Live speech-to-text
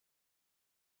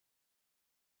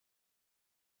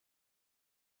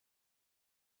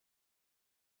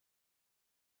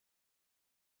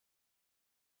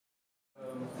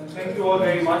And thank you all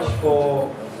very much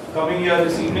for coming here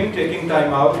this evening, taking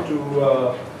time out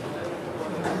to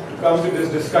come to this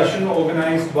discussion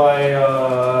organized by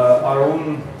our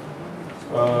own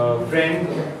friend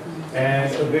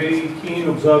and a very keen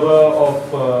observer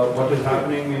of what is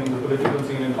happening in the political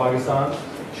scene in Pakistan,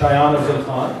 Shayan Afzal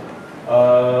Khan.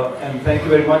 And thank you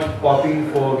very much, Poppy,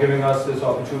 for giving us this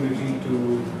opportunity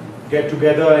to get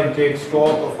together and take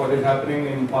stock of what is happening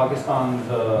in Pakistan's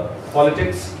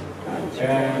politics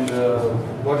and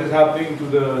what is happening to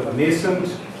the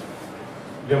nascent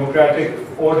democratic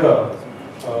order.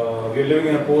 We are living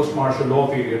in a post-martial law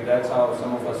period, that's how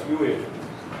some of us view it.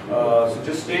 So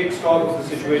just take stock of the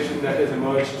situation that has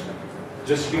emerged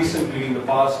just recently in the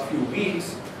past few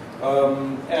weeks. We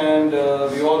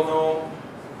all know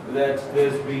that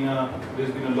there's been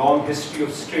a long history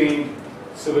of strained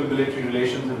civil-military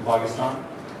relations in Pakistan.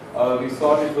 We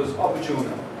thought it was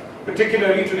opportune.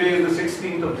 Particularly today is the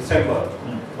 16th of December.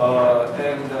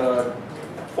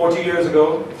 40 years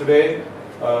ago today,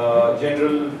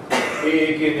 General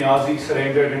A.A.K. Niazi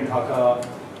surrendered in Dhaka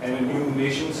and a new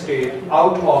nation state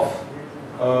out of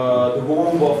the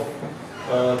womb of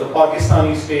the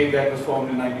Pakistani state that was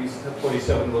formed in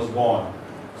 1947 was born.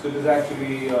 So it is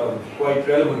actually quite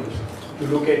relevant to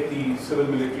look at the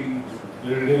civil-military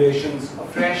relations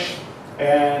afresh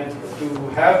and to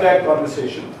have that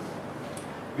conversation.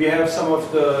 We have some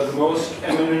of the most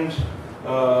eminent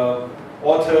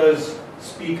authors,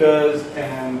 speakers,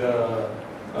 and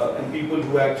people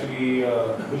who actually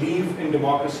believe in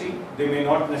democracy. They may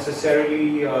not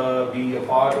necessarily be a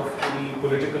part of any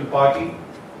political party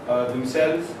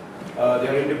themselves. They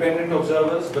are independent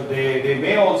observers, but they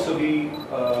may also be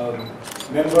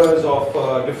members of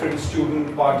different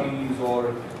student parties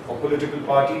or political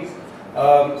parties.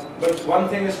 But one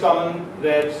thing is common,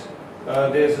 that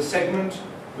there's a segment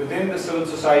within the civil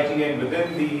society and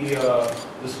within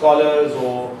the scholars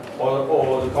or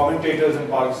the commentators in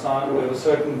Pakistan who have a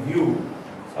certain view.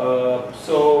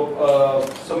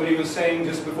 Somebody was saying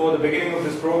just before the beginning of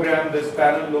this program, this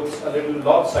panel looks a little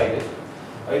lopsided.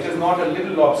 It is not a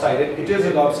little lopsided, it is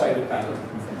a lopsided panel,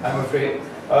 I'm afraid.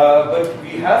 But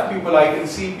we have people, I can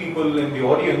see people in the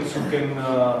audience who can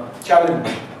challenge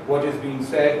what is being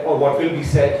said or what will be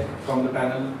said from the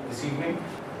panel this evening.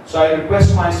 So I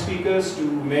request my speakers to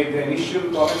make their initial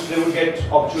comments. They will get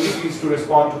opportunities to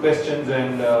respond to questions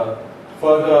and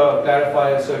further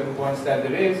clarify certain points that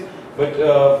there is. But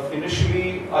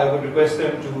initially, I would request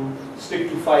them to stick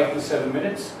to 5 to 7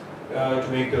 minutes to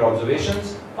make their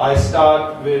observations. I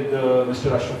start with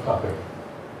Mr. Ashraf Kakar.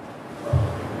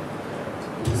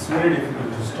 It's very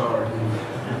difficult to start.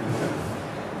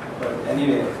 But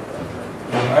anyway,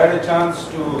 I had a chance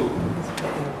to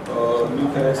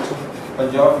look at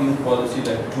Punjab youth policy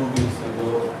like 2 weeks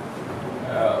ago,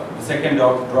 the second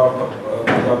drop of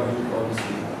Punjab youth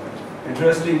policy.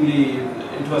 Interestingly,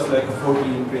 it was like a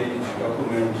 14-page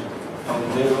document, and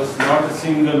there was not a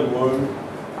single word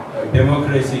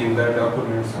democracy in that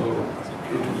document. So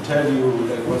it will tell you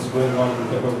like what's going on with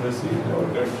democracy in our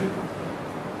country.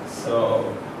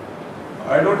 So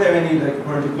I don't have any like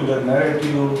particular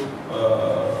narrative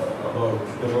about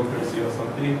democracy or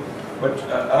something. But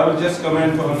I will just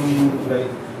comment on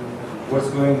like what's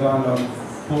going on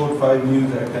 4 or 5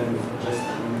 news items just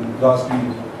last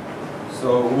week.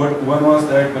 So one was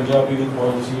that Punjab youth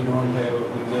policy don't have,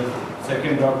 in the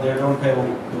second draft they don't have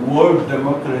the word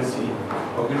democracy,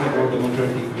 forget about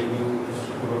democratic values,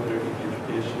 democratic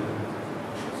education.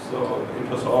 So it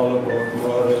was all about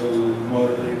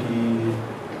morality,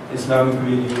 Islamic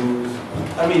values.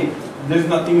 I mean, there's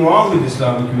nothing wrong with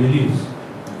Islamic values.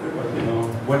 But you know,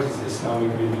 what is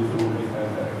Islamic values rule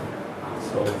behind that?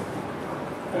 So,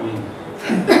 I mean,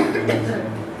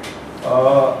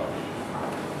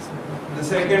 the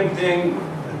second thing,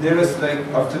 there is like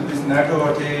after this NATO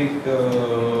attack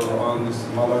on this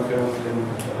Malakal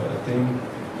thing,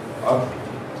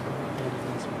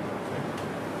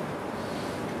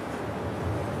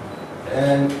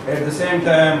 and at the same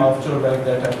time after like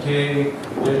that attack,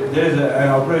 there is an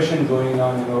operation going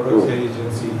on in our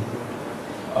agency.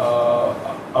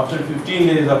 After 15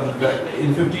 days,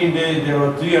 in 15 days there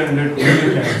were 300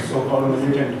 militants, so-called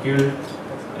militants killed,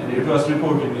 and it was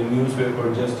reported in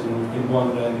newspaper just in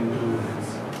 1 line in 2 minutes.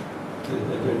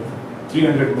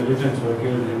 300 militants were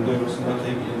killed, and there was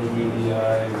nothing in the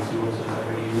media, in civil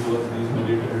society, who was these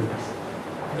militants,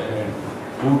 and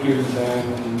who killed them,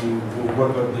 what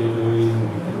were they doing.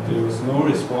 There was no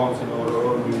response in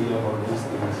our media about these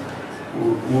things,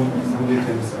 who these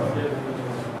militants are.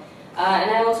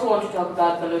 And I also want to talk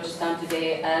about Balochistan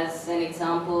today as an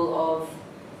example of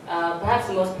perhaps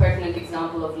the most pertinent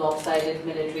example of lopsided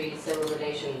military-civil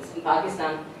relations in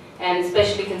Pakistan, and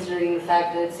especially considering the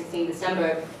fact that it's 16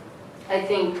 December, I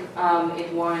think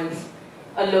it warrants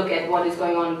a look at what is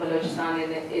going on in Balochistan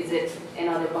and is it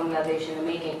another Bangladesh in the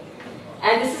making.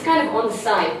 And this is kind of on the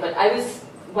side, but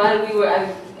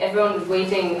everyone was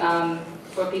waiting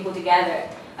for people to gather,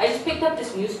 I just picked up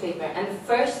this newspaper, and the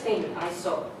first thing I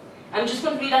saw, I'm just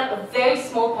going to read out a very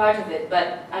small part of it,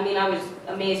 but I mean, I was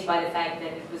amazed by the fact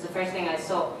that it was the first thing I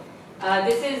saw.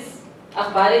 This is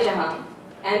Akhbar-e-Jahan,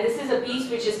 and this is a piece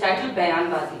which is titled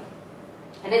Bayanbazi.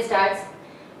 And it starts,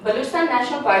 Balochistan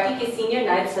national party के senior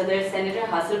नायब सदर senator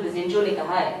हासिल बिजिंजो ने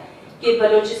कहा है कि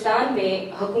बलूचिस्तान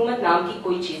में हुकूमत नाम की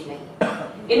कोई चीज नहीं।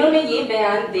 इन्होंने ये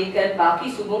बयान देकर बाकी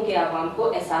सूबों के आवाम को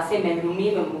एहसास महरूमी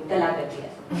में मुब्तला कर दिया।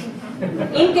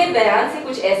 इनके बयान से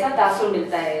कुछ ऐसा तासुर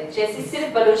मिलता है जैसे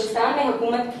सिर्फ बलूचिस्तान में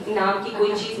हुकूमत नाम की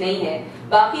कोई चीज नहीं है,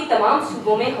 बाकी तमाम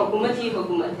सूबों में हुकूमत ही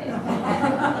हुकूमत है।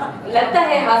 लगता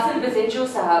है हासिल बिजिंजो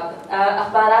साहब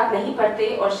अखबारात नहीं पढ़ते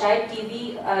और शायद टीवी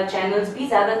चैनल्स भी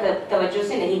ज्यादा तवज्जो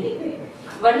से नहीं देखते,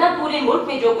 वरना पूरे मुल्क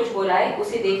में जो कुछ हो रहा है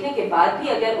उसे देखने के बाद भी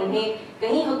अगर उन्हें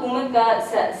कहीं हुकूमत का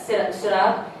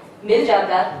सुराग मिल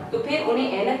जाता तो फिर उन्हें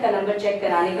ऐनक का नंबर चेक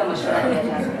कराने का मशवरा दिया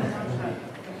जाता।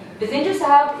 बिजिंजो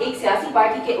साहब एक सियासी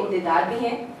पार्टी के उहदेदार भी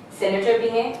हैं, सेनेटर भी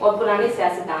हैं और पुराने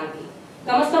सियासतदान भी।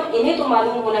 कम से कम इन्हें तो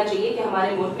मालूम होना चाहिए कि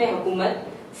हमारे मुल्क में हुकूमत,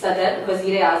 सदर,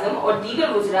 वजीर आजम और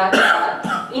दीगर वज़रा के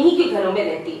साथ इन्हीं के घरों में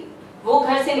रहती है। वो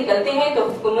घर से निकलते हैं तो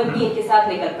हुकूमत भी इनके साथ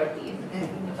निकल पड़ती है,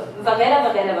 वगैरह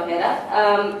वगैरह वगैरह।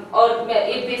 और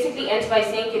it basically ends by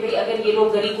saying कि भाई अगर ये लोग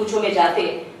गली कूचों में जाते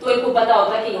तो इनको पता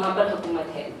होता कि यहाँ पर हुकूमत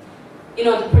है। You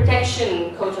know, the protection,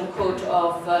 quote unquote,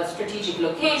 of strategic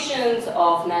locations,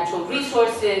 of natural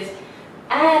resources,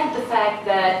 and the fact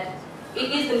that it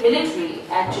is the military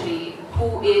actually who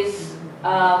is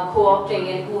co-opting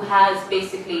and who has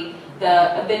basically the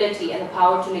ability and the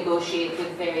power to negotiate with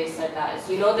various sardars.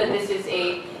 You know that this is a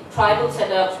tribal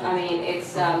setup. I mean,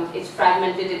 it's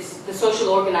fragmented. The social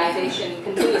organization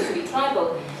continues to be tribal,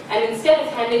 and instead of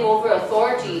handing over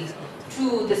authority to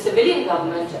the civilian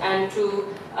government and to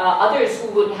others who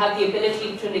would have the ability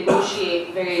to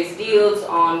negotiate various deals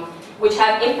which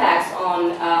have impacts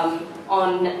on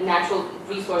natural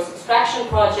resource extraction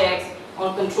projects,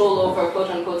 on control over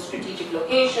quote-unquote strategic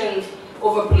locations,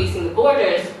 over policing the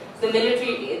borders, the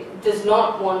military does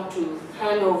not want to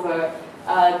hand over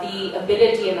the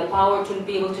ability and the power to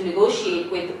be able to negotiate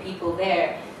with the people there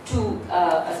to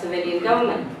a civilian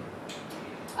government.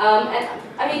 And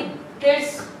I mean,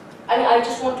 I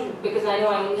just want to, because I know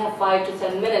I only have 5 to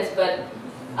 7 minutes, but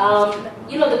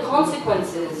you know, the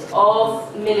consequences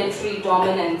of military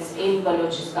dominance in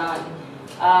Balochistan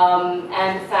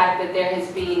and the fact that there has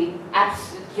been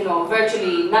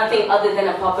virtually nothing other than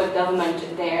a puppet government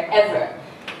there ever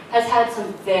has had some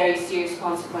very serious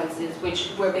consequences,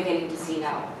 which we're beginning to see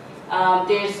now.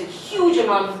 There's a huge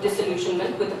amount of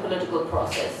disillusionment with the political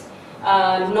process.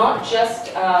 Not just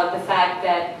the fact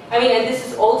that, and this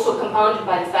is also compounded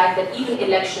by the fact that even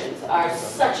elections are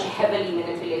such a heavily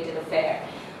manipulated affair.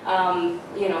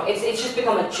 It's just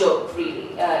become a joke,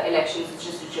 really. Elections is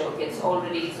just a joke. It's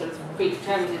already sort of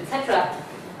predetermined, etc.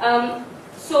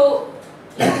 So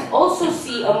you also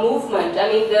see a movement. I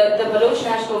mean, the Baloch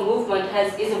national movement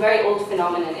is a very old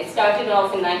phenomenon. It started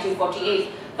off in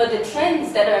 1948, but the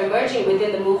trends that are emerging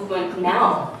within the movement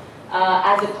now,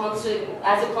 as a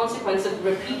consequence of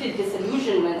repeated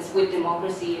disillusionments with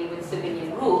democracy and with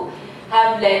civilian rule,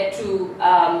 have led to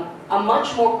a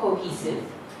much more cohesive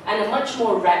and a much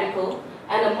more radical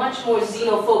and a much more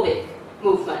xenophobic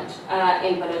movement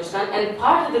in Balochistan. And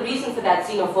part of the reason for that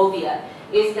xenophobia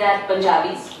is that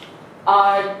Punjabis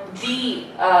are the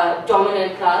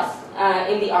dominant class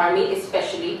in the army,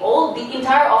 especially. The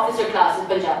entire officer class is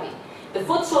Punjabi. The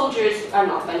foot soldiers are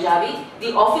not Punjabi,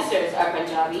 the officers are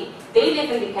Punjabi, they live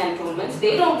in the cantonments,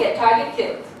 they don't get target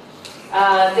killed.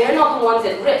 They're not the ones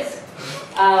at risk.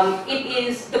 It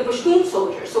is the Pashtun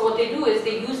soldiers. So what they do is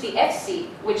they use the FC,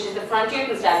 which is the frontier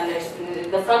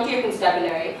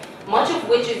constabulary, much of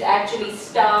which is actually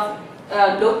staffed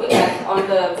on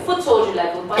the foot soldier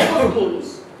level by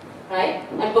Pashtuns. Right?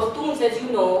 And Pashtuns, as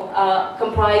you know,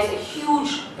 comprise a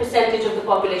huge percentage of the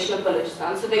population of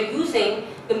Balochistan. So they're using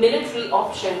the military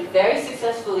option very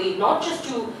successfully, not just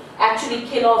to actually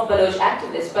kill off Baloch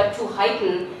activists, but to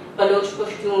heighten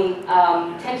Baloch-Pashtun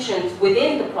tensions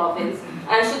within the province,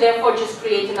 and so therefore just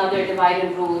create another divide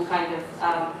and rule kind of.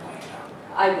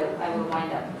 I will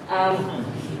wind up.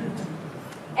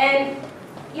 And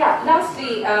yeah,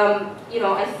 lastly,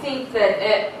 I think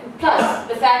that. Plus,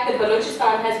 the fact that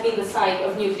Balochistan has been the site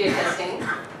of nuclear testing,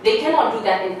 they cannot do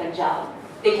that in Punjab.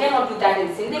 They cannot do that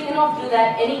in Sindh. They cannot do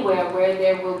that anywhere where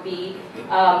there will be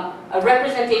a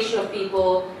representation of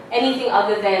people, anything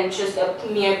other than just a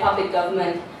mere puppet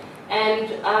government. And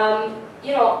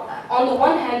you know, on the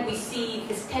one hand, we see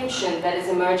this tension that is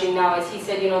emerging now. As he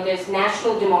said, you know, there's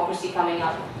national democracy coming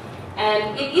up,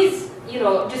 and it is, you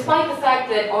know, despite the fact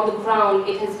that on the ground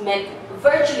it has meant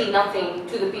virtually nothing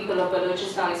to the people of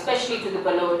Balochistan, especially to the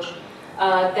Baloch,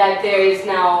 that there is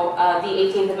now the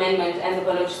 18th Amendment and the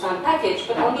Balochistan package.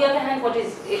 But on the other hand, what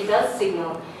it does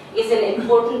signal is an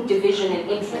important division in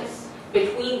interests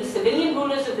between the civilian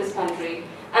rulers of this country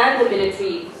and the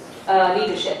military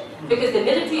leadership. Because the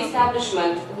military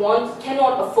establishment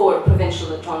cannot afford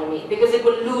provincial autonomy, because it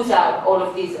will lose out all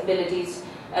of these abilities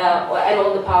and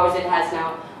all the powers it has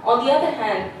now. On the other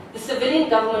hand, the civilian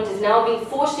government is now being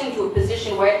forced into a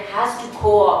position where it has to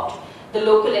co-opt the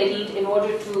local elite in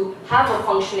order to have a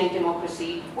functioning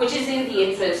democracy, which is in the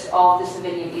interest of the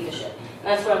civilian leadership. And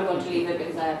that's where I'm going to leave it,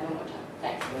 because I have no more time.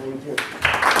 Thanks. Thank you.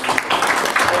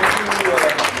 Thank you.